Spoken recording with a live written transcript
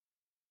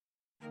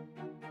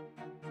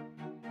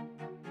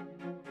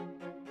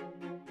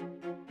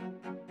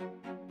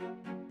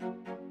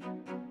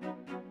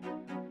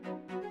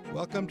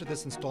Welcome to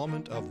this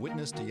installment of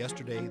Witness to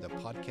Yesterday, the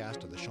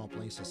podcast of the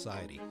Champlain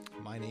Society.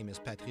 My name is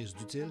Patrice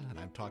Dutil, and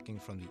I'm talking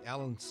from the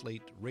Alan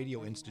Slate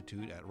Radio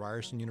Institute at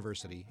Ryerson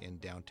University in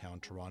downtown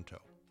Toronto.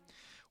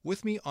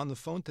 With me on the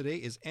phone today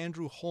is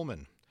Andrew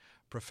Holman,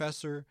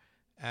 professor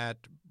at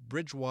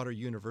Bridgewater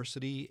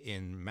University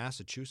in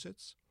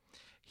Massachusetts.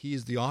 He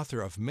is the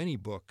author of many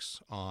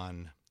books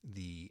on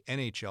the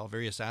NHL,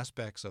 various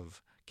aspects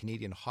of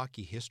Canadian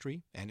hockey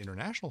history and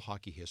international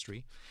hockey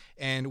history.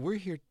 And we're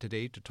here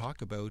today to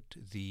talk about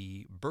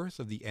the birth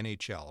of the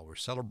NHL. We're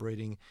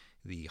celebrating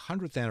the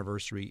 100th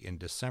anniversary in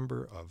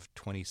December of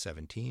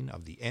 2017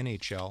 of the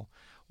NHL,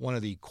 one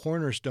of the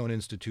cornerstone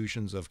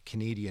institutions of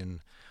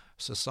Canadian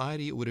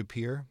society, it would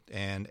appear.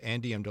 And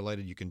Andy, I'm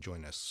delighted you can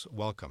join us.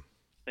 Welcome.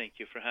 Thank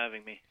you for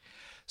having me.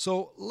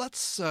 So let's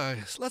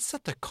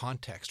set the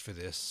context for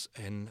this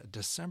in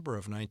December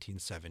of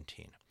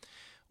 1917.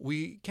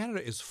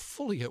 Canada is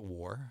fully at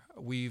war.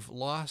 We've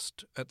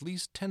lost at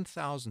least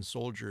 10,000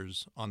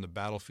 soldiers on the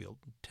battlefield,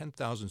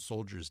 10,000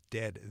 soldiers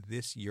dead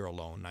this year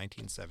alone,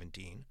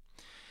 1917.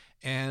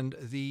 And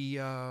the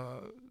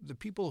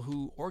people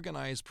who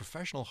organize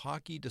professional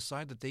hockey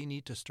decide that they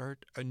need to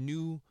start a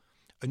new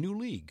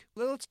league.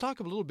 Let's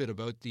talk a little bit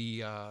about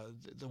the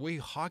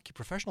way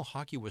professional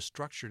hockey was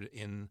structured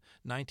in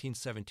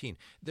 1917.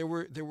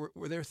 Were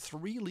there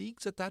three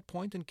leagues at that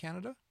point in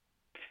Canada?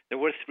 There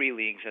were three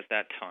leagues at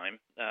that time.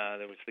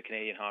 There was the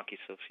Canadian Hockey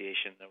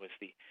Association, there was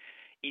the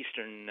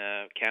Eastern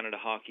Canada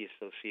Hockey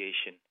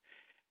Association,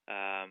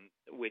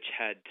 which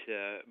had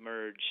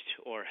merged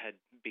or had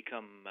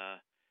become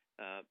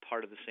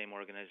part of the same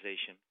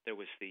organization. There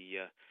was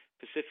the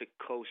Pacific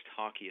Coast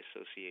Hockey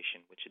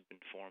Association, which had been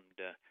formed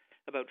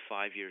about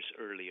 5 years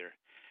earlier.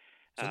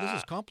 So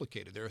this is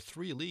complicated. There are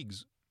three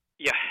leagues.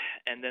 Yeah,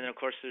 and then of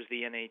course there's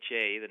the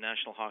NHA, the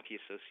National Hockey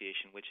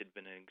Association, which had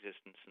been in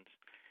existence since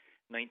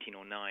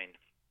 1909.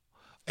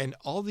 And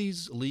all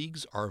these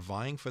leagues are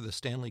vying for the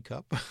Stanley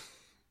Cup?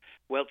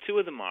 Well, two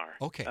of them are.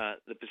 Okay.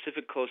 The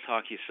Pacific Coast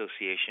Hockey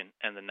Association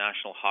and the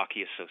National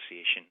Hockey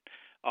Association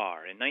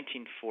are. In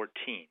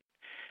 1914,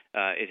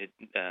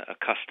 a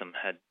custom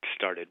had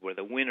started where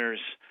the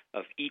winners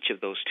of each of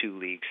those two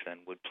leagues then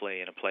would play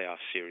in a playoff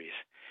series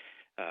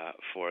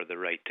for the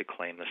right to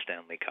claim the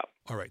Stanley Cup.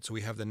 All right, so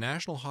we have the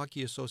National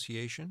Hockey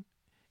Association,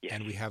 yes,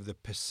 and we have the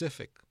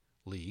Pacific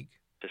League.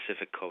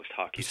 Pacific Coast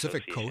Hockey Association.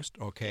 Pacific Coast,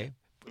 okay.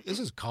 This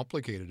is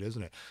complicated,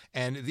 isn't it?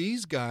 And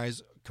these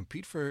guys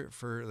compete for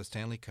the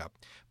Stanley Cup.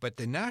 But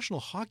the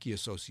National Hockey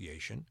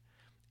Association,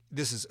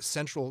 this is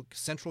Central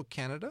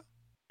Canada?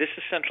 This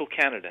is Central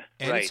Canada,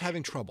 and right. It's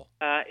having trouble.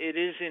 It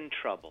is in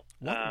trouble.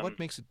 What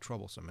makes it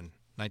troublesome in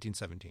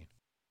 1917?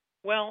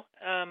 Well,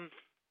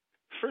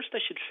 first I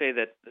should say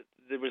that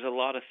there was a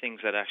lot of things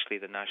that actually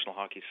the National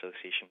Hockey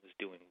Association was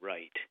doing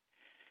right.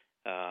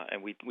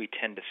 And we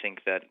tend to think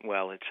that,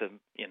 well, it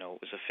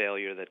was a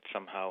failure that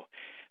somehow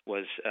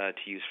was,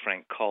 to use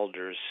Frank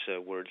Calder's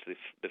words,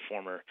 the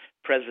former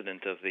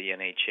president of the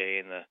NHA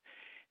and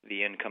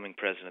the incoming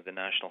president of the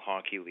National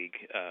Hockey League,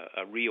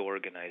 a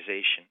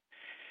reorganization.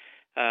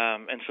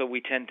 And so we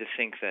tend to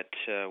think that,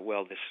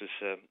 this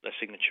was a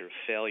signature of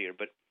failure.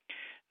 But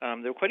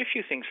there were quite a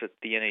few things that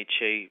the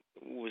NHA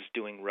was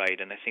doing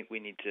right, and I think we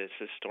need to, as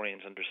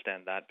historians,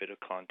 understand that bit of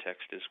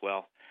context as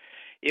well.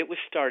 It was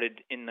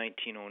started in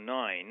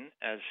 1909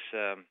 as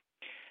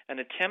an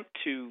attempt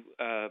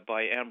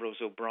by Ambrose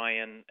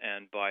O'Brien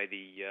and by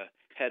the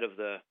head of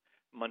the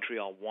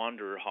Montreal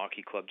Wanderer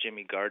Hockey Club,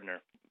 Jimmy Gardner.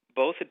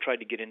 Both had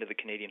tried to get into the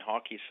Canadian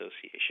Hockey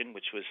Association,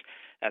 which was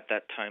at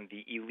that time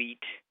the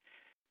elite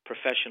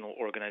professional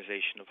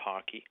organization of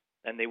hockey,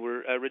 and they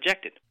were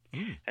rejected.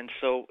 And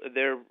so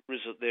their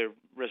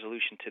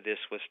resolution to this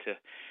was to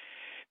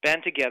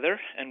band together,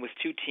 and with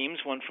two teams,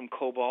 one from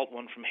Cobalt,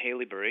 one from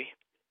Haileybury,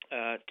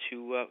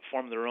 to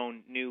form their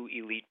own new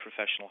elite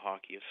professional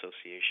hockey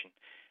association,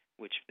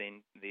 which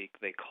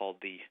they called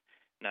the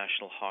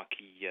National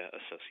Hockey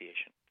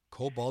Association.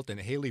 Cobalt and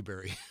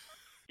Haileybury.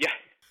 Yeah.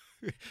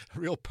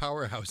 Real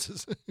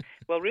powerhouses.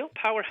 Well, real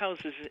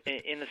powerhouses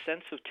in the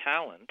sense of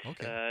talent.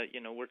 Okay.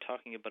 We're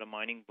talking about a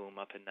mining boom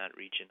up in that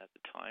region at the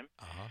time.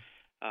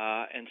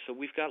 Uh-huh. And so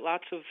we've got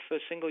lots of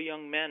single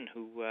young men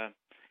who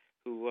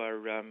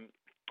are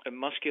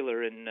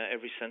muscular in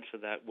every sense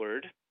of that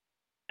word,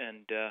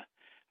 and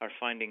are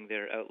finding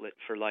their outlet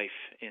for life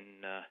in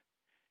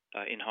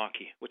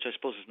hockey, which I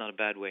suppose is not a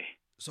bad way.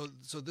 So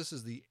this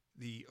is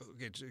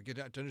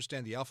to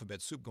understand the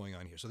alphabet soup going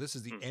on here. So this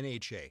is the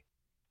NHA.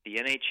 The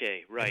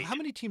NHA, right. And how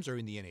many teams are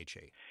in the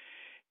NHA?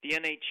 The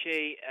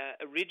NHA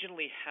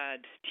originally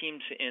had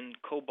teams in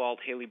Cobalt,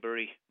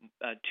 Haileybury,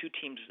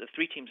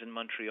 three teams in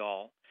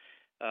Montreal,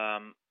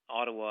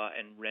 Ottawa,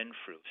 and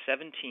Renfrew.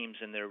 7 teams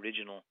in their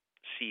original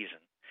season.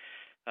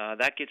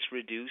 That gets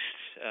reduced.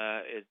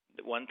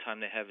 At one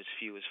time they have as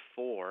few as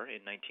 4 in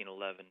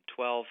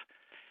 1911-12,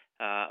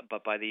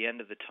 but by the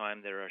end of the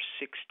time there are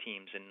 6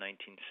 teams in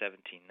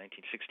 1916,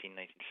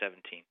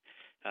 1917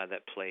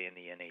 that play in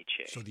the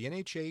NHA. So the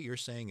NHA, you're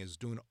saying, is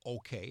doing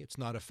okay. It's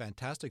not a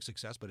fantastic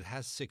success, but it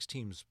has 6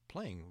 teams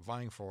playing,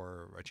 vying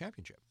for a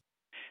championship.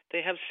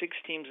 They have 6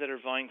 teams that are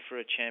vying for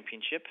a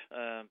championship,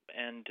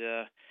 and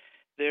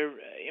they're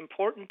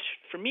important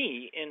for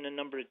me in a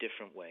number of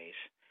different ways.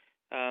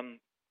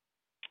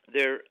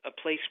 They're a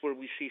place where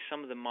we see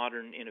some of the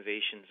modern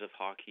innovations of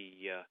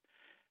hockey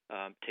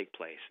take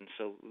place, and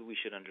so we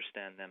should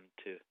understand them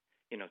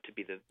to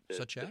be the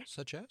such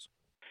as.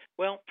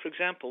 Well, for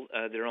example,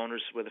 their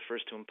owners were the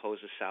first to impose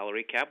a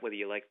salary cap, whether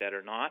you like that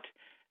or not.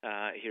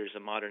 Here's a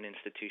modern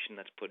institution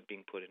that's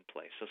being put in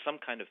place. So some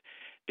kind of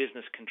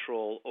business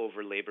control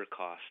over labor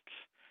costs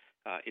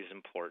is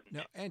important.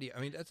 Now, Andy,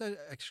 I mean,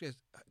 actually,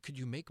 could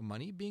you make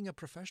money being a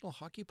professional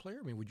hockey player?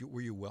 I mean,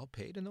 were you well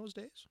paid in those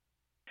days?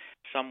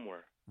 Some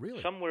were.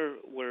 Really? Some were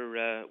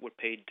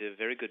paid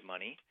very good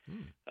money.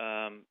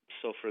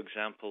 So, for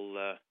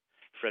example,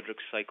 Frederick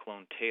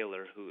Cyclone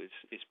Taylor, who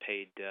is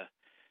paid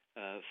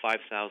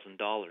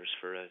 $5,000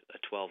 for a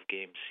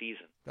 12-game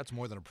season. That's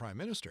more than a prime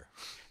minister.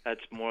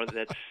 That's more.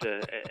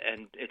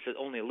 And it's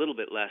only a little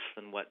bit less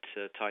than what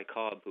Ty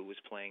Cobb, who was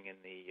playing in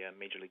the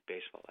Major League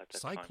Baseball at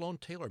that time. Cyclone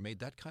Taylor made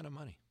that kind of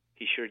money.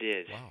 He sure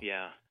did. Wow.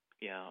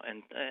 Yeah,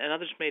 and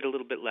others made a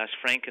little bit less.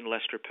 Frank and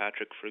Lester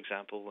Patrick, for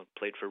example,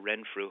 played for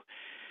Renfrew.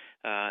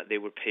 They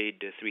were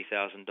paid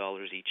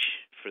 $3,000 each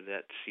for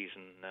that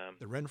season.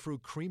 The Renfrew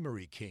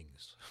Creamery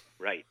Kings.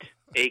 Right,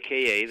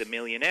 a.k.a. the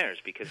Millionaires,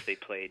 because they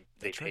paid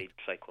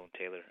Cyclone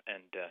Taylor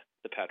and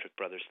the Patrick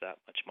brothers that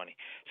much money.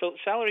 So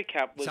salary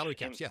cap was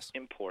yes.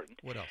 important.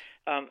 What else?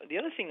 The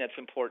other thing that's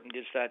important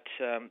is that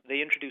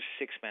they introduced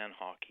six-man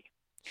hockey.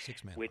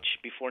 Which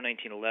before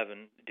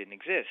 1911 didn't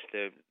exist.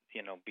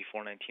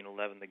 Before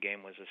 1911, the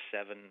game was a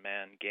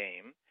 7-man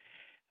game.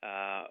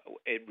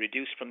 It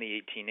reduced from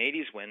the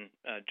 1880s when,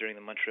 during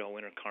the Montreal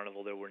Winter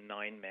Carnival, there were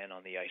 9 men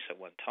on the ice at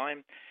one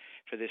time.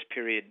 For this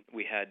period,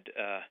 we had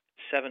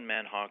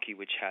 7-man hockey,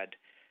 which had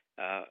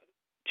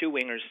 2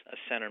 wingers, a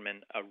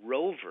centerman, a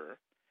rover,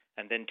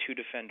 and then 2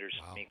 defenders,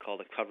 being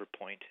called a cover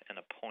point and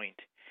a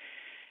point.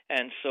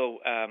 And so,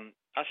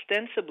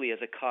 ostensibly as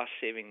a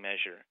cost-saving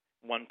measure,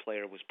 1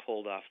 player was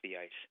pulled off the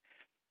ice.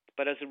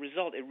 But as a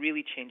result, it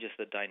really changes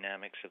the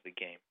dynamics of the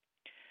game.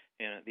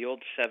 The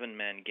old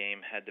 7-man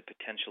game had the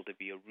potential to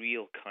be a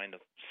real kind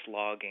of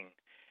slogging,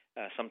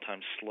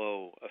 sometimes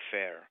slow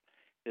affair.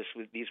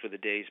 These were the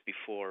days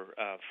before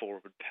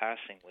forward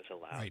passing was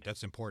allowed. Right,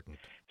 that's important.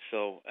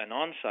 So an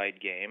onside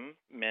game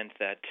meant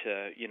that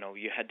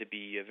you had to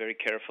be very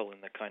careful in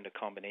the kind of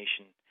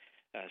combination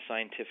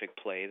scientific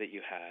play that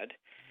you had.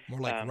 More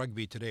like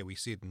rugby today. We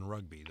see it in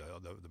rugby,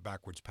 the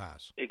backwards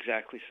pass.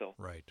 Exactly so.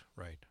 Right.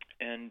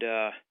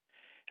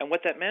 And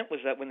what that meant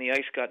was that when the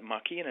ice got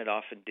mucky, and it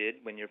often did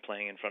when you're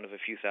playing in front of a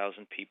few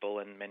thousand people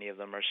and many of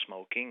them are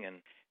smoking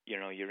and,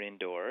 you're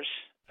indoors,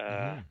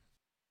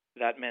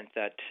 that meant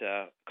that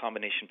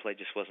combination play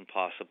just wasn't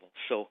possible.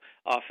 So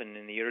often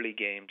in the early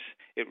games,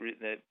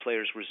 the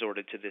players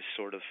resorted to this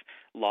sort of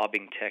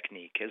lobbing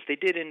technique, as they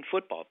did in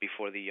football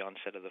before the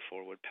onset of the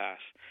forward pass.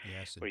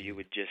 Yes, where indeed. You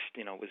would just,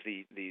 it was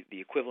the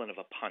equivalent of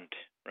a punt,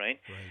 right?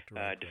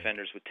 Right.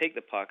 Defenders would take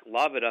the puck,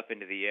 lob it up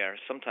into the air,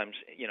 sometimes,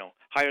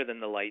 higher than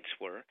the lights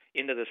were,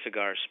 into the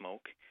cigar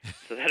smoke,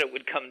 so that it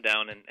would come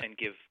down and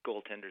give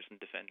goaltenders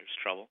and defenders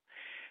trouble.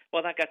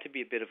 Well, that got to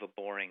be a bit of a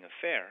boring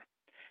affair.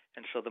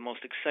 And so the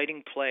most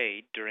exciting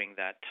play during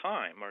that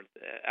time, or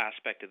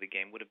aspect of the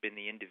game, would have been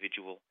the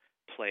individual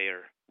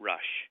player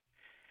rush.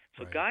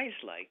 So guys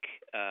like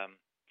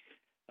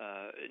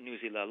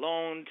Newsy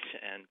Lalonde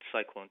and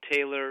Cyclone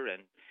Taylor,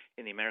 and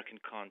in the American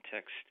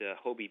context,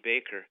 Hobey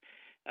Baker,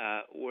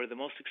 were the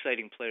most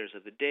exciting players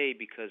of the day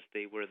because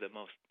they were the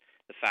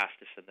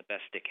fastest and the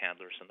best stick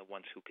handlers, and the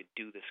ones who could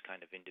do this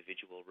kind of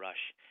individual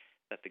rush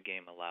that the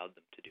game allowed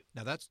them to do.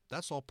 Now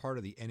that's all part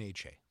of the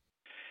NHA.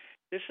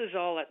 This is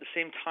all at the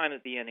same time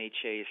that the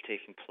NHA is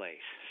taking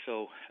place.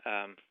 So,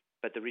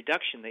 but the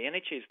reduction, the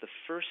NHA is the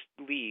first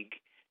league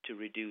to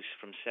reduce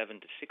from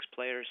 7 to 6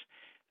 players.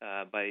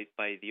 By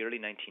the early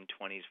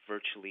 1920s,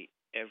 virtually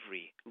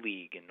every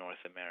league in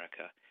North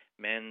America,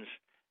 men's,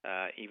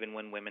 even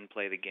when women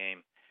play the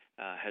game,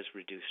 has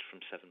reduced from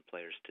 7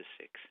 players to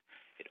 6.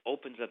 It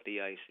opens up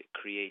the ice. It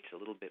creates a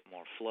little bit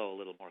more flow, a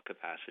little more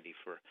capacity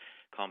for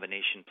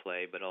combination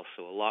play, but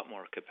also a lot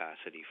more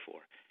capacity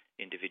for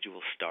individual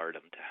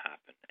stardom to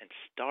happen. And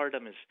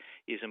stardom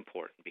is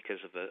important because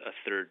of a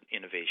third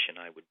innovation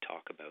I would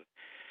talk about.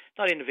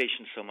 Not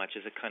innovation so much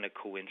as a kind of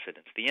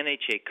coincidence. The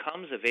NHA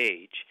comes of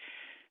age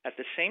at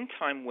the same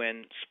time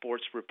when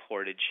sports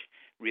reportage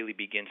really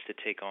begins to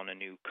take on a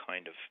new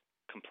kind of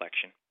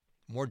complexion.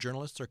 More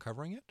journalists are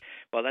covering it?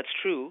 Well, that's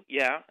true,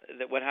 yeah.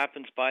 That what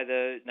happens by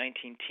the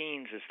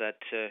 19-teens is that,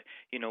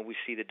 we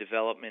see the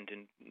development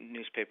in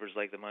newspapers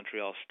like the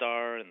Montreal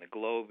Star and the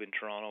Globe in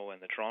Toronto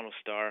and the Toronto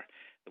Star,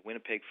 the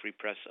Winnipeg Free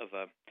Press, of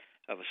a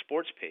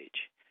sports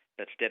page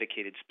that's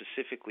dedicated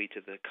specifically to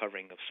the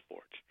covering of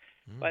sports.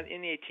 But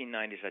in the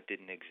 1890s, that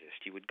didn't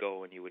exist. You would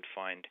go and you would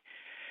find,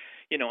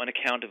 an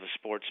account of a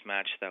sports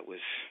match that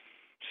was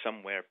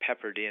somewhere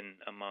peppered in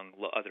among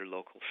other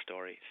local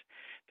stories.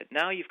 But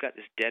now you've got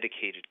this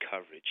dedicated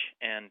coverage,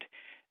 and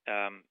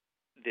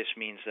this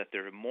means that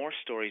there are more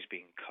stories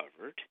being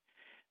covered.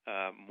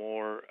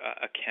 more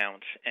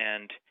accounts,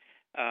 and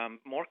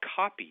more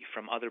copy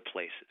from other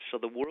places. So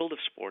the world of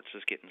sports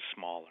is getting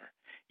smaller.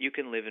 You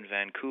can live in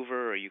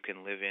Vancouver, or you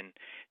can live in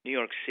New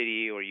York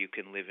City, or you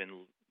can live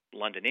in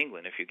London,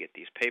 England, if you get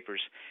these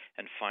papers,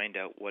 and find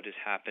out what is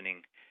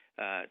happening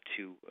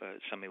to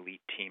some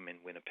elite team in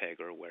Winnipeg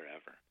or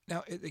wherever.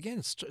 Now, again,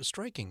 it's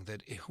striking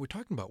that we're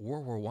talking about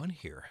World War I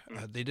here.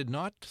 They did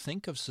not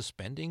think of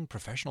suspending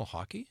professional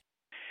hockey?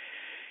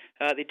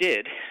 They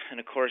did, and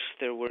of course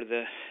there were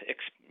the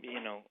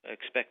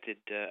expected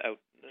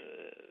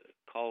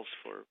calls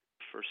for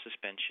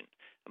suspension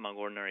among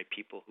ordinary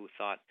people who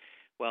thought,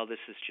 well, this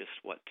is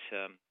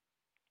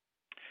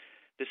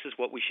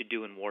what we should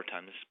do in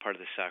wartime. This is part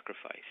of the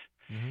sacrifice.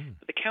 Mm-hmm.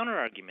 But the counter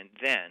argument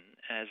then,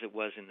 as it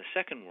was in the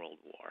Second World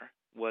War,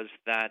 was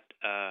that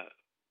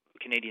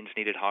Canadians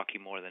needed hockey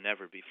more than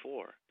ever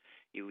before,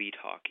 elite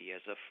hockey,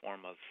 as a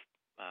form of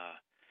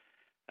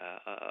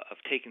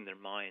taking their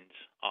minds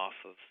off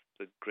of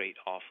the great,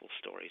 awful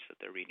stories that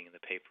they're reading in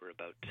the paper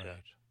about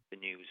the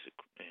news.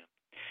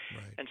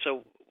 Right. And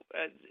so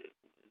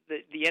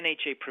the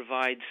NHA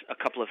provides a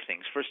couple of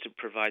things. First, it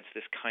provides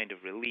this kind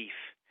of relief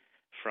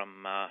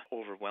from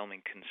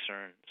overwhelming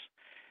concerns.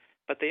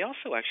 But they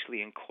also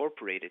actually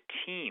incorporate a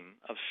team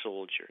of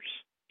soldiers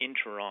in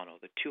Toronto,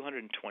 the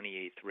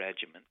 228th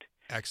Regiment.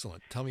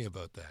 Excellent. Tell me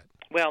about that.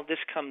 Well, this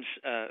comes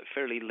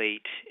fairly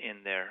late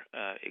in their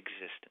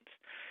existence.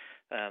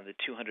 The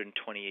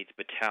 228th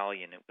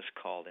Battalion, it was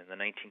called, in the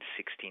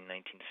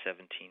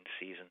 1916-1917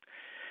 season.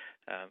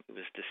 It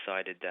was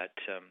decided that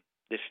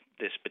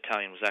this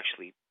battalion was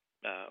actually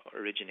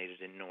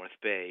originated in North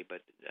Bay,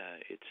 but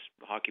it's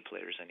hockey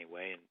players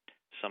anyway, and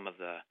some of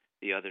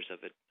the others of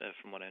it,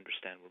 from what I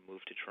understand, were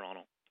moved to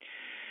Toronto.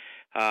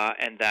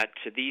 And that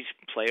these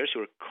players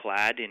who are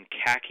clad in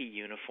khaki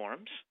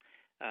uniforms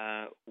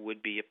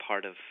would be a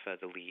part of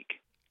the league.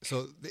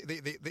 So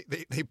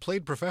they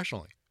played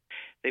professionally.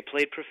 They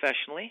played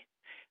professionally.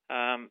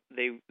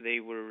 They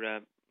were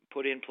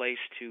put in place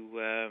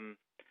to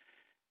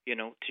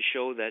to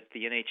show that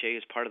the NHA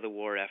is part of the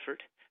war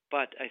effort.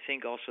 But I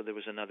think also there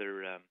was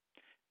another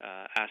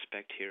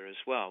aspect here as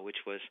well,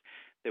 which was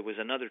there was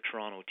another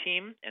Toronto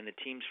team, and the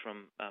teams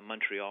from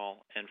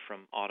Montreal and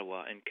from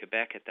Ottawa and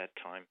Quebec at that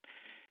time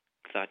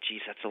thought,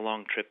 geez, that's a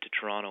long trip to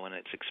Toronto and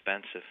it's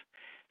expensive.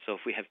 So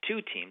if we have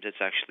two teams,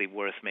 it's actually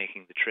worth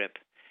making the trip.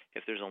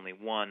 If there's only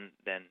one,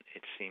 then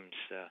it seems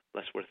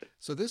less worth it.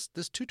 So this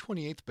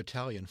 228th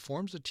Battalion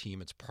forms a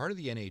team. It's part of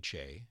the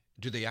NHA.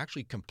 Do they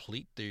actually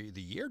complete the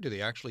year? Do they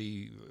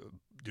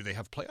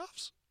have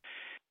playoffs?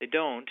 They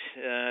don't.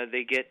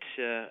 They get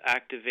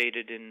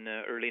activated in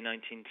early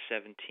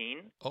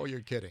 1917. Oh,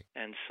 you're kidding.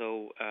 And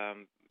so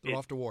they're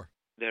off to war.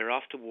 They're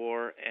off to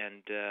war,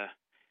 and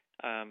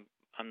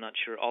I'm not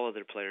sure all of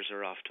their players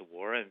are off to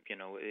war. In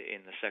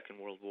the Second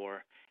World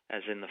War,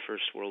 as in the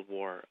First World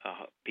War,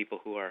 people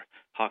who are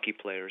hockey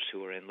players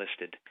who are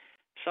enlisted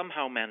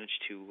somehow manage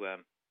to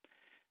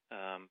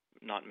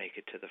not make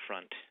it to the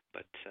front.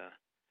 But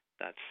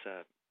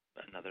that's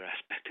another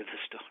aspect of the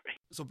story.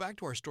 So back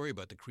to our story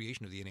about the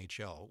creation of the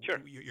NHL.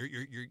 Sure.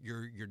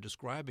 You're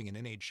describing an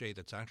NHA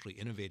that's actually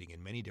innovating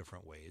in many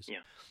different ways.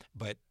 Yeah.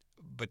 But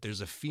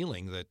there's a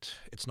feeling that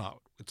it's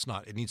not.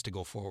 It needs to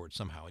go forward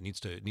somehow. It needs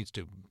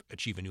to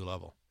achieve a new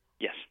level.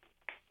 Yes.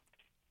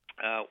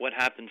 What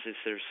happens is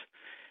there's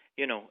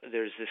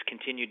this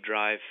continued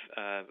drive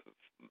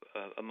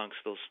amongst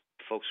those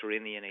folks who are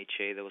in the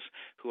NHA, those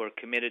who are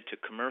committed to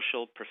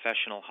commercial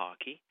professional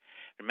hockey.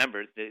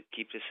 Remember,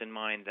 keep this in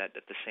mind that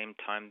at the same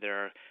time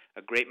there are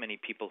a great many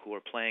people who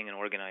are playing and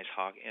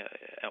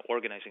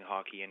organizing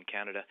hockey in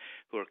Canada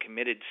who are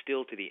committed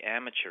still to the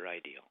amateur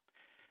ideal.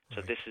 So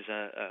right. This is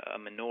a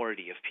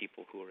minority of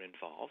people who are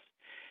involved,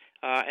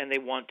 and they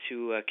want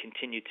to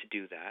continue to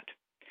do that.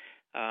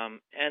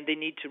 And they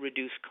need to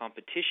reduce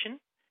competition,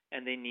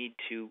 and they need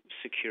to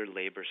secure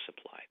labor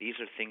supply. These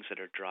are things that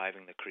are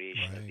driving the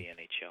creation of the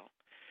NHL.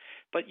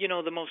 But,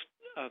 the most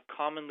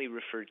commonly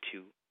referred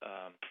to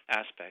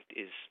aspect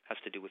has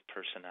to do with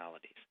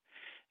personalities.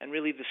 And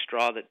really the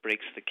straw that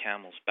breaks the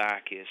camel's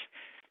back is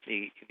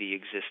the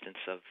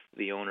existence of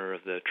the owner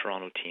of the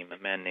Toronto team,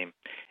 a man named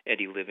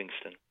Eddie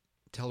Livingston.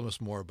 Tell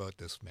us more about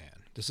this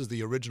man. This is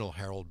the original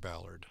Harold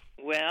Ballard.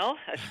 Well,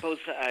 I suppose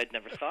I'd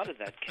never thought of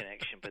that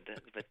connection, but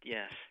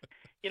yes.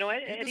 Eddie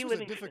Livingston was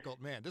a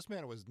difficult man. This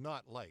man was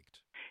not liked.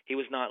 He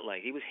was not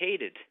liked. He was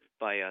hated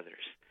by others.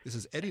 This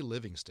is Eddie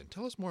Livingston.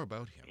 Tell us more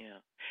about him. Yeah.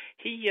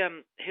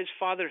 His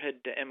father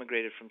had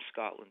emigrated from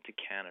Scotland to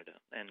Canada,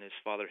 and his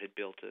father had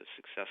built a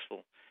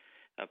successful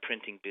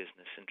printing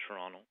business in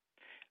Toronto.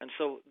 And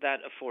so that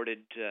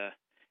afforded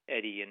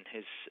Eddie and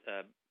his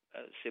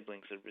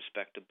siblings a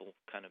respectable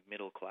kind of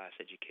middle-class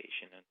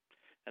education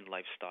and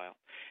lifestyle.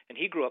 And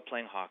he grew up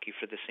playing hockey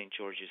for the St.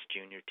 George's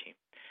junior team.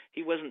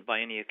 He wasn't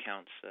by any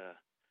accounts, a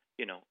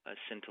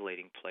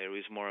scintillating player.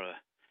 He was more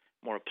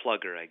a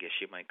plugger, I guess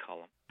you might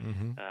call him.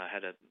 Mm-hmm.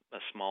 Had a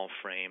small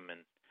frame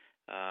and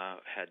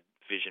had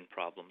vision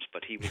problems,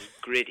 but he was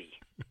gritty,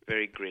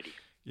 very gritty.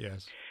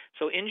 Yes.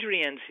 So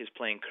injury ends his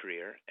playing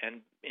career,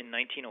 and in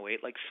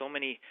 1908, like so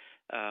many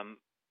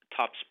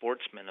top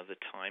sportsmen of the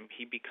time,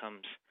 he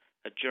becomes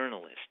a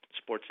journalist,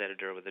 sports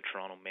editor with the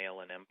Toronto Mail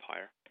and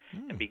Empire,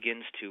 and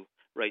begins to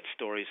write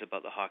stories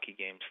about the hockey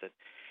games that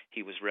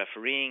he was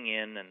refereeing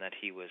in and that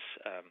he was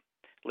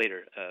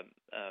later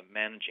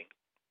managing.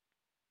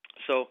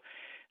 So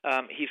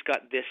he's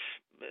got this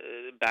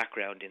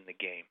background in the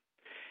game.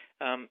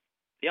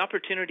 The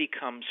opportunity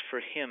comes for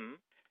him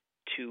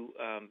to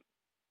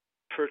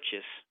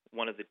purchase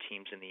one of the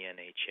teams in the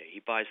NHA.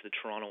 He buys the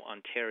Toronto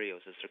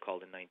Ontarios, as they're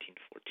called, in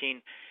 1914.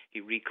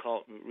 He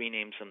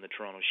renames them the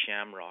Toronto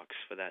Shamrocks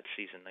for that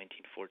season,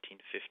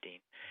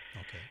 1914-15.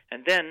 Okay.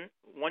 And then,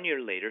 1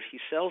 year later, he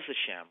sells the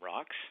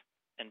Shamrocks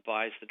and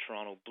buys the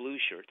Toronto Blue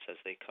Shirts,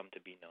 as they come to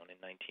be known, in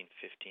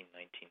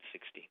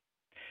 1915-1916.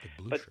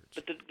 But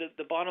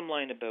the bottom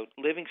line about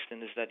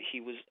Livingston is that he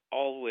was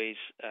always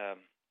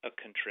a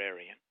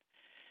contrarian.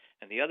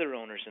 And the other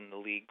owners in the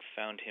league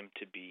found him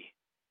to be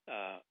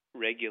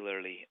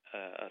regularly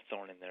a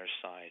thorn in their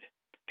side,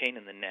 pain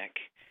in the neck,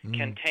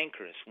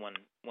 cantankerous, one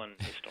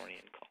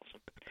historian calls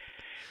him.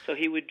 So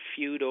he would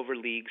feud over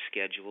league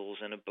schedules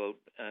and about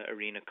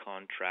arena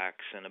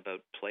contracts and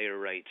about player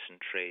rights and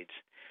trades.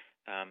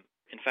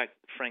 In fact,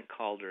 Frank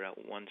Calder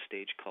at one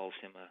stage calls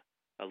him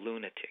a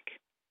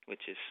lunatic,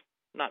 which is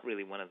not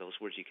really one of those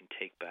words you can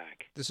take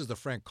back. This is the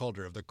Frank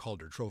Calder of the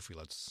Calder Trophy.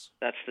 That's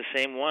the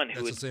same one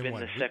who had been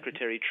the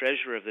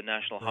secretary-treasurer of the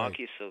National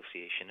Hockey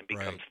Association and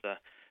becomes the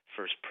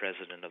first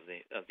president of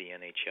the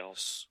NHL.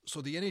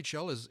 So the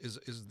NHL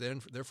is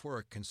then therefore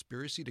a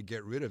conspiracy to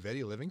get rid of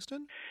Eddie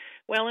Livingston?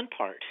 Well, in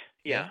part,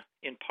 yeah,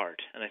 in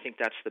part. And I think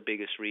that's the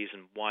biggest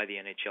reason why the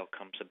NHL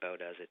comes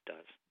about as it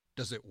does.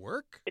 Does it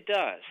work? It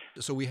does.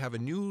 So we have a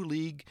new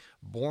league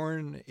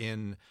born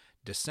in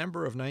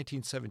December of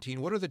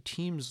 1917. What are the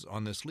teams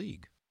on this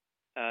league?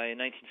 In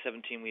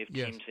 1917, we have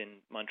teams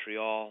in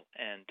Montreal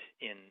and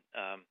in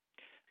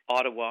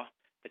Ottawa,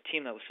 a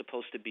team that was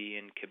supposed to be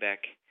in Quebec,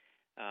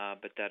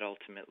 but that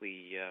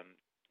ultimately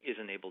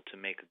isn't able to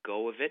make a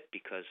go of it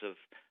because of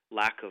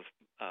lack of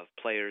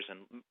players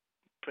and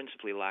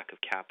principally lack of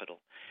capital.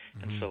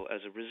 And so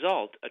as a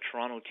result, a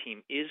Toronto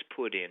team is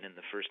put in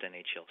the first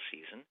NHL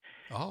season,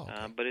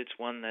 but it's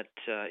one that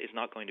is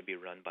not going to be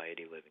run by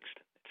Eddie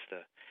Livingston.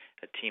 It's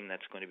a team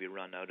that's going to be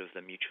run out of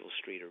the Mutual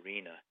Street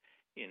Arena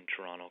in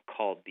Toronto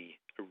called the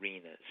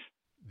Arenas.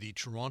 The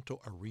Toronto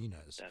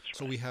Arenas. That's right.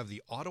 So we have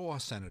the Ottawa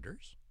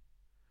Senators,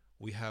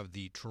 we have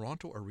the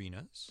Toronto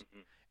Arenas,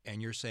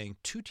 and you're saying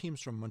two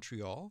teams from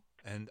Montreal,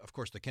 and of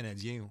course the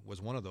Canadiens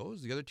was one of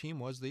those. The other team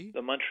was the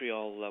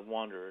Montreal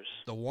Wanderers.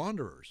 The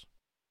Wanderers.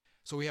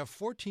 So we have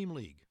a 4-team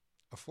league.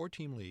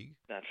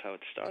 That's how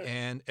it started.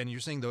 And you're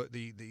saying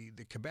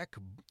the Quebec,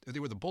 they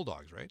were the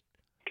Bulldogs, right?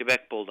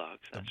 Quebec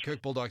Bulldogs. The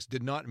Quebec Bulldogs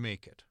did not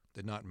make it.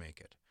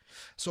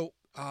 So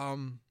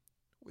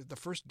the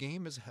first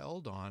game is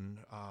held on,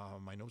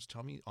 my notes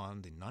tell me,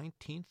 on the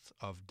 19th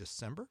of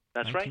December,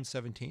 That's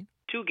 1917. Right.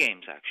 2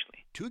 games,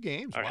 actually. 2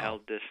 games are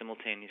held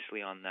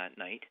simultaneously on that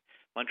night.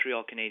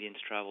 Montreal Canadiens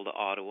travel to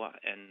Ottawa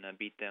and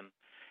beat them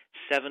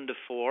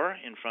 7-4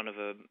 in front of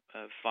a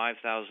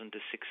 5,000 to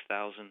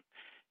 6,000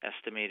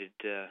 estimated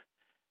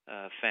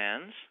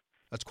fans.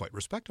 That's quite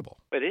respectable.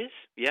 It is,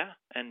 yeah.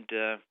 And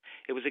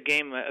it was a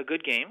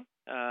good game.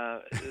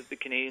 The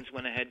Canadiens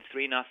went ahead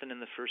 3-0 in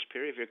the first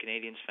period. If you're a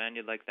Canadiens fan,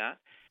 you'd like that.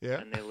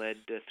 Yeah. And they led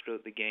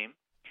throughout the game.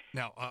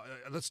 Now,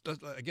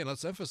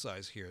 let's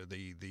emphasize here,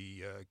 the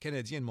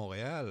Canadiens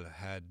Montréal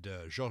had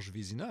Georges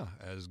Vézina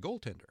as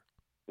goaltender.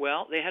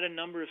 Well, they had a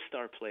number of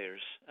star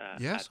players.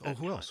 Yes? Who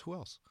time.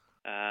 else?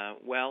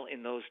 Well,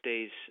 in those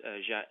days,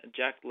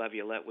 Jacques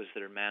Laviolette was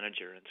their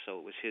manager, and so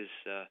it was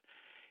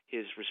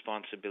his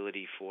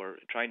responsibility for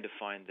trying to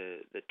find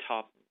the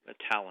top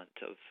talent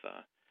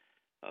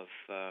of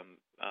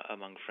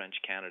among French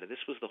Canada.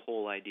 This was the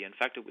whole idea. In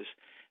fact, it was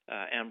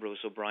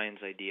Ambrose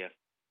O'Brien's idea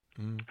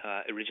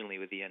originally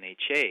with the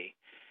NHA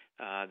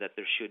that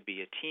there should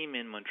be a team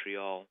in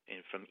Montreal,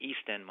 from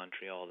East End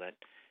Montreal, that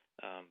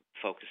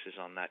focuses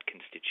on that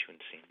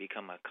constituency and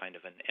become a kind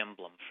of an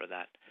emblem for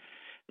that.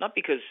 Not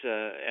because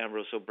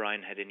Ambrose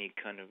O'Brien had any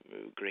kind of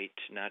great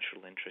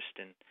natural interest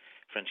in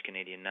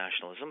French-Canadian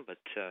nationalism, but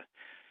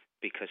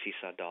because he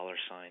saw dollar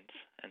signs.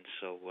 And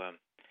so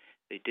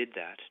they did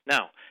that.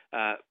 Now,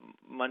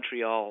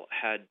 Montreal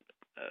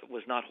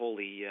was not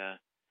wholly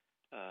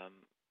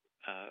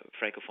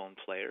Francophone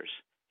players.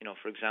 You know,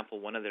 for example,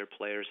 one of their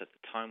players at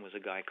the time was a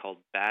guy called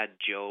Bad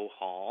Joe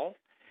Hall,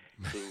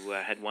 who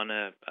had won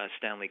a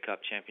Stanley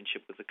Cup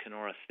championship with the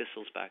Kenora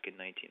Thistles back in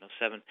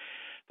 1907.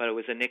 But it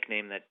was a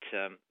nickname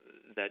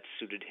that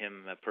suited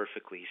him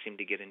perfectly. He seemed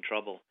to get in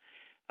trouble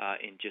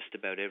in just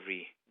about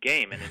every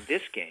game. And in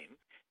this game,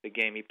 the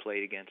game he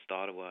played against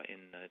Ottawa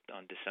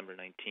on December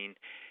 19,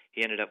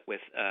 he ended up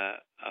with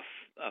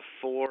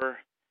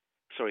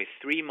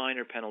 3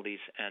 minor penalties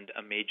and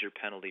a major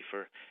penalty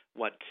for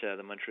what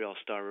the Montreal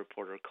Star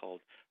reporter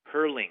called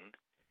hurling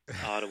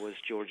Ottawa's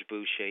George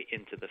Boucher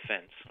into the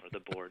fence, or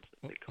the boards,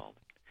 as they called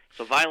it.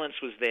 So violence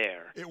was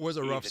there. It was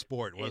a rough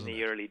sport, wasn't it? In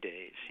the early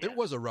days. Yeah. It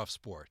was a rough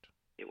sport.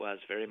 It was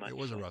very much. It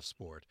was so. a rough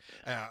sport.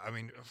 Yeah. I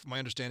mean, my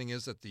understanding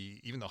is that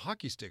even the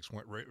hockey sticks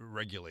weren't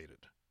regulated.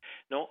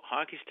 No,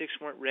 hockey sticks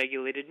weren't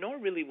regulated, nor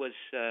really was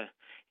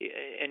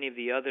any of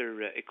the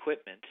other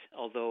equipment.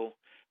 Although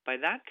by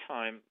that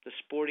time, the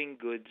sporting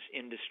goods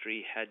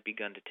industry had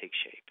begun to take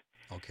shape.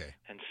 Okay.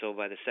 And so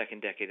by the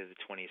second decade of the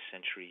 20th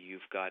century,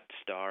 you've got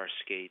Star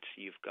Skates,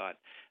 you've got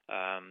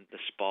the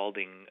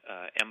Spalding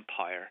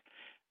empire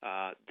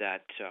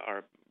that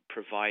are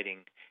providing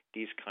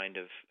these kind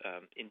of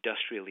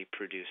industrially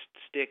produced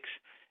sticks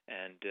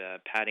and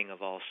padding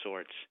of all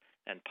sorts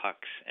and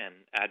pucks and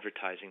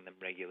advertising them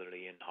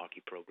regularly in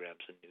hockey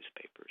programs and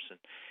newspapers.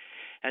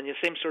 And the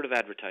same sort of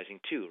advertising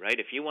too, right?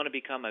 If you want to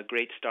become a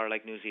great star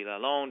like Nuzi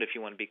Lalonde, if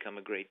you want to become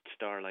a great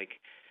star like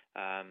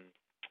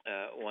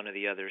one of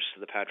the others,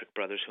 the Patrick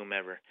brothers,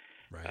 whomever,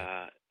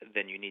 right.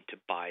 then you need to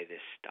buy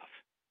this stuff.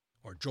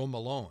 Or Joe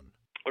Malone.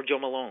 Or Joe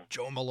Malone.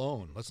 Joe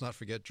Malone. Let's not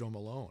forget Joe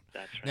Malone.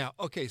 That's right. Now,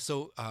 okay,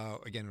 so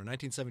again, in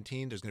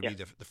 1917, there's going to be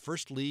the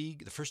first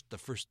league, the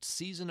first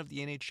season of the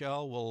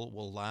NHL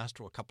will last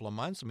for a couple of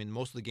months. I mean,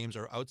 most of the games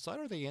are outside,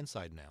 or are they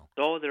inside now?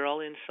 Oh, they're all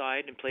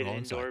inside and played in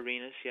indoor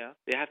arenas. Yeah,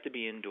 they have to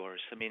be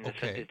indoors. I mean,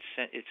 okay.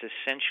 it's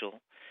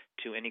essential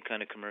to any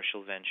kind of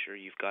commercial venture.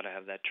 You've got to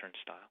have that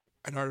turnstile.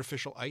 An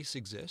artificial ice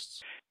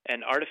exists?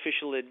 And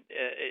artificial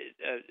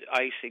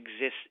ice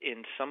exists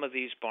in some of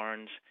these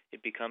barns.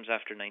 It becomes,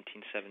 after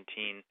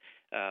 1917,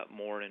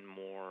 more and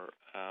more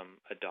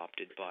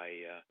adopted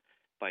by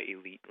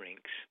elite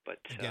rinks. But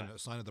again, a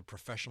sign of the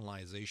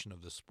professionalization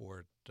of the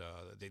sport,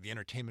 the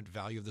entertainment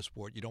value of the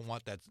sport. You don't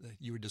want that.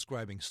 You were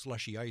describing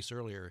slushy ice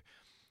earlier.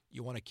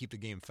 You want to keep the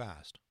game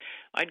fast.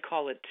 I'd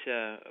call it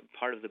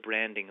part of the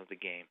branding of the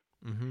game.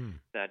 Mm-hmm.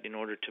 That in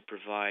order to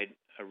provide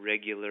a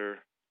regular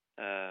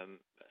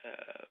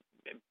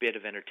bit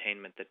of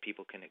entertainment that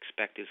people can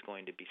expect is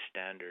going to be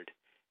standard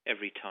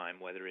every time,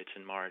 whether it's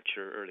in March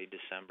or early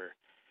December,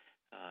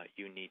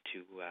 you need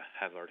to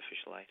have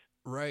artificial ice.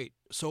 Right.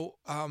 So,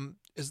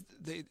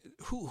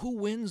 who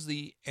wins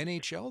the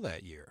NHL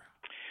that year?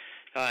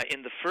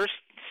 In the first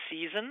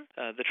season,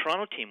 the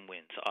Toronto team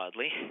wins.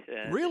 Oddly,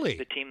 really,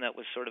 the team that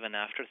was sort of an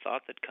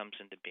afterthought that comes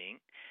into being.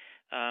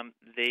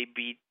 They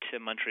beat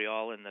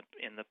Montreal in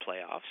the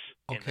playoffs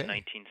in the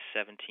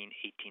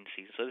 1917-18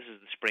 season. So this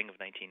is the spring of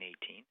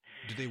 1918.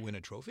 Did they win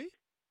a trophy?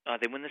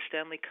 They win the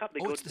Stanley Cup.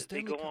 They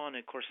go Cup. on,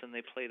 of course, and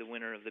they play the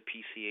winner of the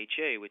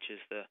PCHA, which is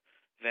the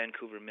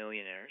Vancouver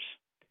Millionaires.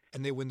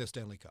 And they win the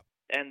Stanley Cup.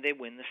 And they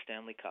win the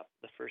Stanley Cup,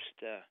 the first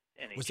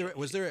NHL.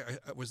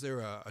 Was there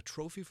a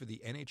trophy for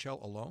the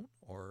NHL alone,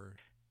 or?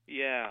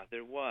 Yeah,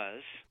 there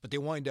was. But they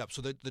wind up.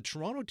 So the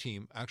Toronto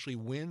team actually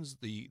wins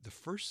the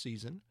first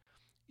season,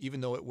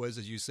 even though it was,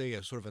 as you say,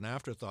 a sort of an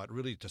afterthought,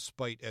 really to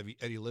spite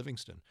Eddie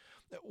Livingston.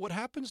 What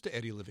happens to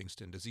Eddie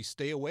Livingston? Does he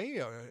stay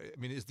away? I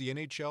mean, is the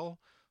NHL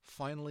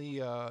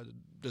finally,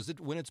 does it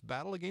win its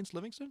battle against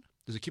Livingston?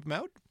 Does it keep him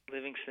out?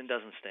 Livingston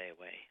doesn't stay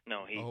away.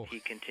 No, he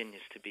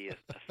continues to be a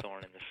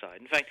thorn in the side.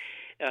 In fact,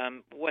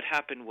 what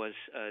happened was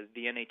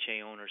the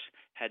NHA owners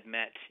had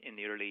met in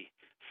the early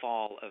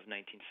fall of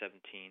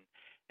 1917,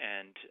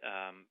 and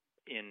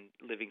in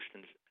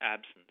Livingston's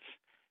absence,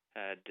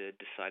 had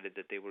decided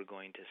that they were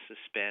going to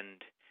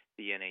suspend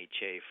the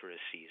NHA for a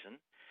season.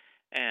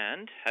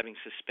 And having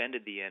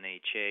suspended the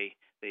NHA,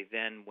 they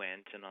then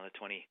went, and on the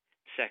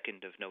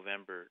 22nd of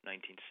November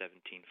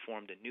 1917,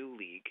 formed a new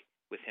league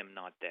with him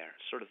not there.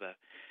 Sort of a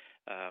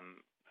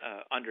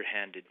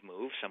underhanded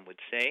move, some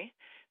would say,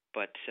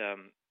 but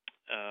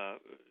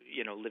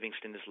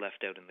Livingston is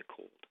left out in the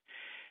cold.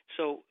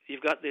 So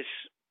you've got this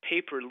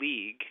paper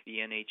league,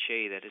 the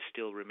NHA, that is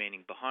still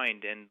remaining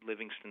behind, and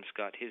Livingston's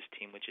got his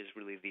team, which is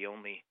really the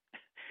only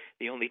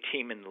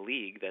team in the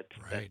league that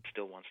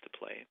still wants to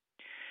play.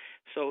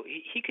 So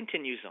he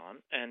continues on,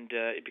 and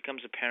it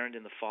becomes apparent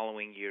in the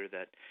following year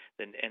that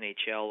the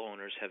NHL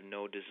owners have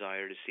no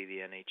desire to see the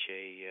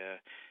NHA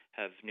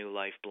have new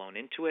life blown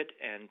into it,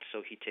 and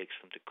so he takes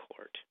them to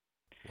court.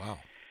 Wow.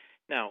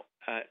 Now,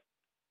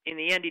 in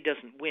the end, he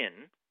doesn't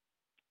win,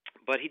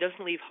 but he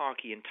doesn't leave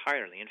hockey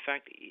entirely. In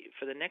fact,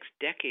 for the next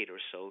decade or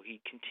so, he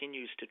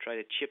continues to try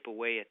to chip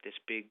away at this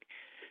big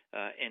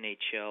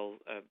NHL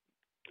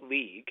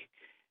league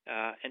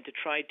and to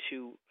try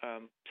to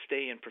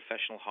stay in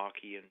professional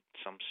hockey in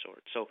some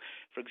sort. So,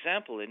 for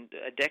example, in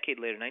a decade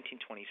later,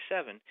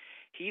 1927,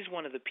 he's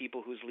one of the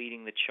people who's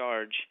leading the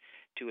charge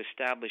to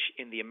establish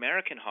in the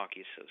American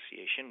Hockey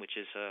Association, which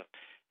is a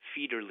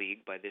feeder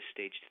league by this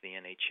stage to the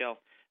NHL,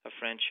 a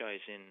franchise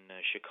in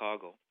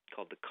Chicago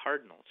called the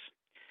Cardinals.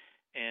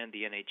 And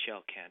the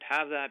NHL can't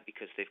have that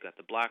because they've got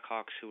the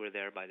Blackhawks who are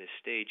there by this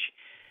stage,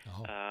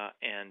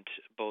 and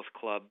both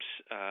clubs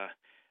are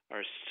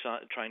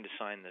trying to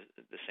sign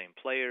the same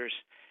players,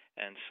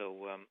 and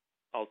so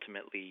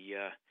ultimately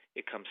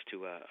it comes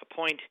to a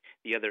point.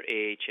 The other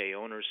AHA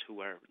owners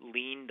who are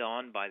leaned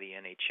on by the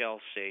NHL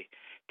say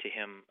to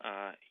him,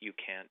 "You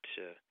can't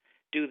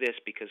do this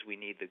because we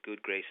need the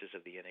good graces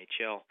of the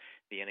NHL.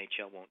 The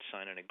NHL won't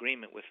sign an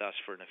agreement with us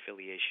for an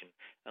affiliation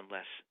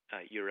unless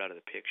you're out of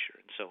the picture.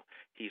 And so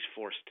he's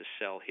forced to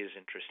sell his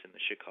interest in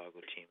the Chicago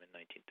team in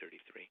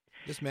 1933.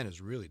 This man is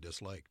really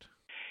disliked.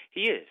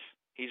 He is.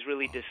 He's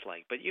really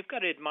disliked, but you've got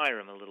to admire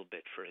him a little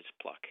bit for his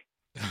pluck.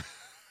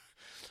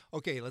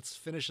 Okay, let's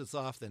finish this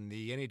off then.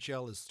 The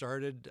NHL has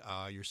started.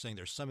 You're saying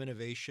there's some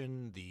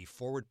innovation. The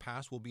forward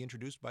pass will be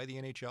introduced by the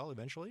NHL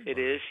eventually? It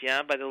is,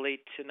 yeah. By the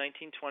late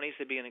 1920s,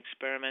 they began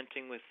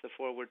experimenting with the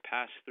forward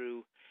pass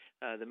through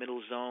the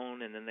middle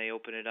zone, and then they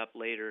open it up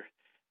later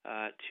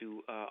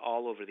to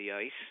all over the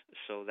ice.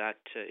 So that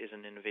is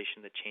an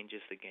innovation that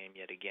changes the game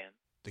yet again.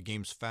 The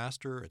game's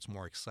faster. It's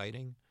more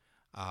exciting.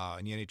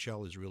 And the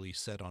NHL is really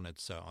set on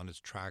its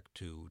track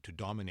to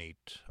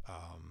dominate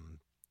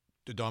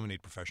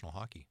professional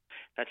hockey.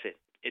 That's it.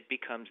 It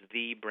becomes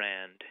the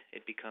brand.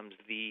 It becomes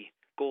the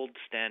gold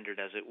standard,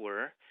 as it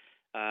were,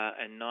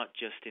 and not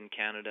just in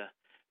Canada,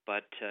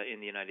 but in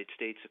the United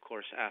States, of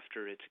course,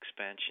 after its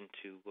expansion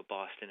to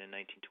Boston in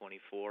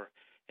 1924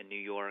 and New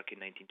York in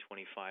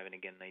 1925 and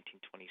again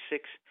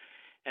 1926,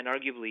 and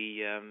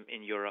arguably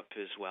in Europe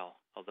as well,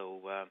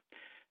 although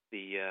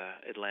the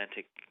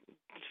Atlantic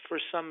for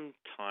some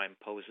time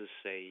poses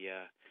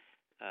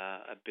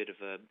a bit of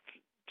a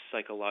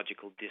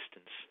psychological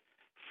distance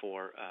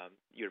for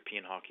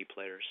European hockey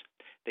players.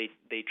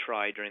 They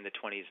try during the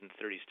 20s and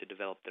 30s to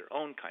develop their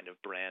own kind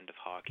of brand of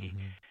hockey.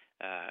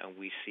 And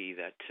we see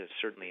that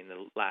certainly in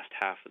the last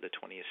half of the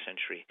 20th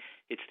century,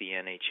 it's the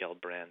NHL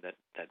brand that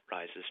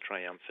rises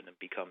triumphant and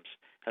becomes,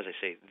 as I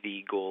say,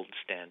 the gold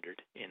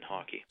standard in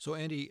hockey. So,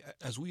 Andy,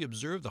 as we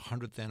observe the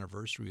 100th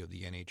anniversary of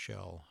the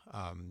NHL,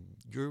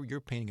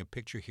 you're painting a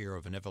picture here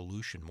of an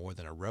evolution more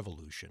than a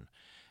revolution.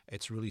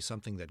 It's really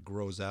something that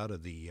grows out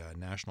of the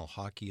National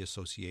Hockey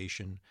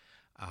Association.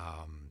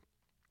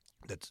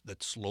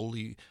 That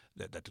slowly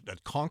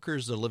that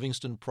conquers the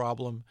Livingston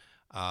problem.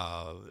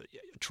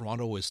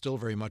 Toronto is still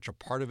very much a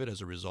part of it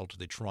as a result of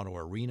the Toronto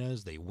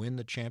arenas. They win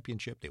the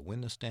championship. They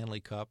win the Stanley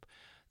Cup.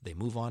 They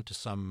move on to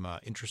some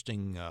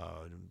interesting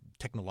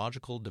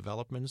technological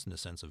developments in the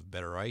sense of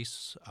better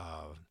ice,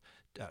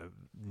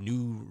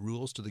 new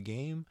rules to the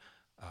game,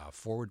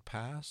 forward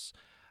pass.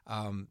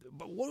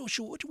 But what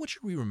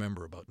should we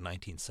remember about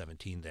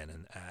 1917 then,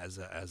 and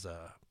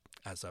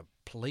as a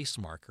place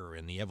marker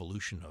in the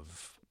evolution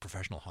of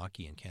professional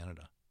hockey in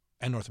Canada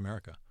and North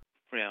America?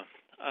 Yeah.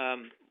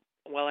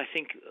 Well, I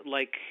think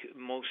like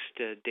most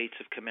dates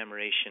of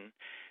commemoration,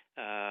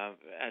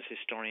 as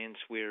historians,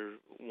 we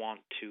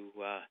want to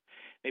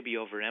maybe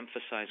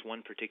overemphasize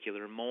one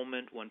particular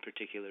moment, one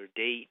particular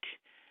date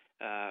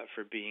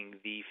for being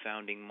the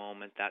founding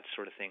moment, that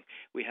sort of thing.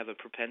 We have a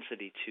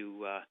propensity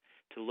to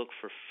look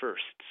for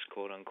firsts,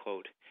 quote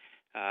unquote.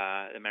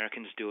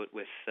 Americans do it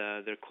with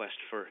their quest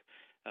for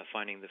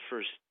finding the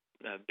first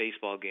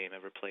baseball game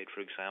ever played,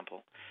 for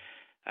example.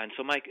 And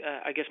so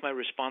I guess my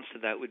response to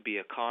that would be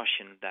a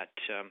caution that,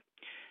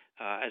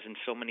 as in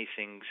so many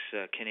things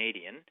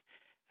Canadian,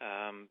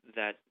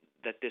 that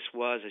this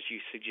was, as you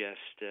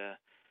suggest,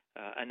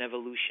 an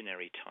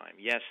evolutionary time.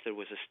 Yes, there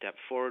was a step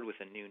forward with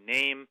a new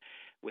name,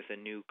 with a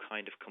new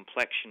kind of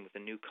complexion, with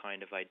a new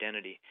kind of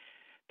identity.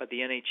 But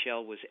the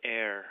NHL was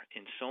heir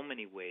in so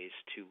many ways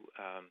to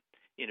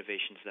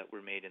innovations that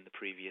were made in the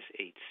previous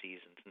 8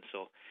 seasons. And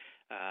so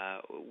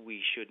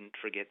we shouldn't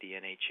forget the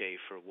NHA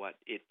for what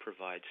it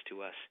provides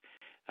to us,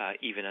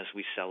 even as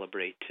we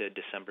celebrate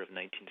December of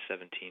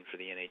 1917 for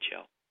the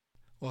NHL.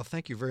 Well,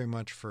 thank you very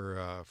much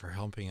for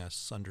helping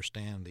us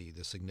understand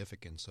the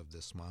significance of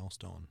this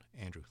milestone,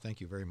 Andrew. Thank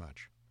you very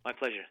much. My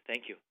pleasure.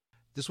 Thank you.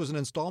 This was an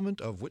installment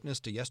of Witness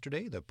to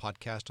Yesterday, the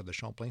podcast of the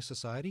Champlain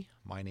Society.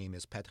 My name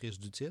is Patrice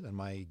Dutil, and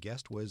my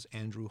guest was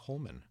Andrew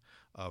Holman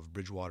of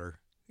Bridgewater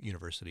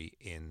University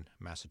in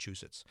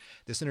Massachusetts.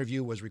 This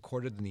interview was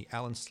recorded in the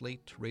Allen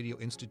Slate Radio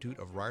Institute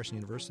of Ryerson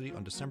University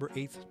on December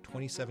 8th,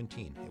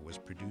 2017. It was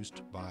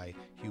produced by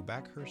Hugh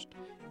Backhurst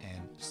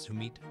and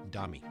Sumit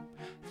Dami.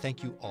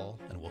 Thank you all,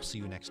 and we'll see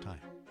you next time.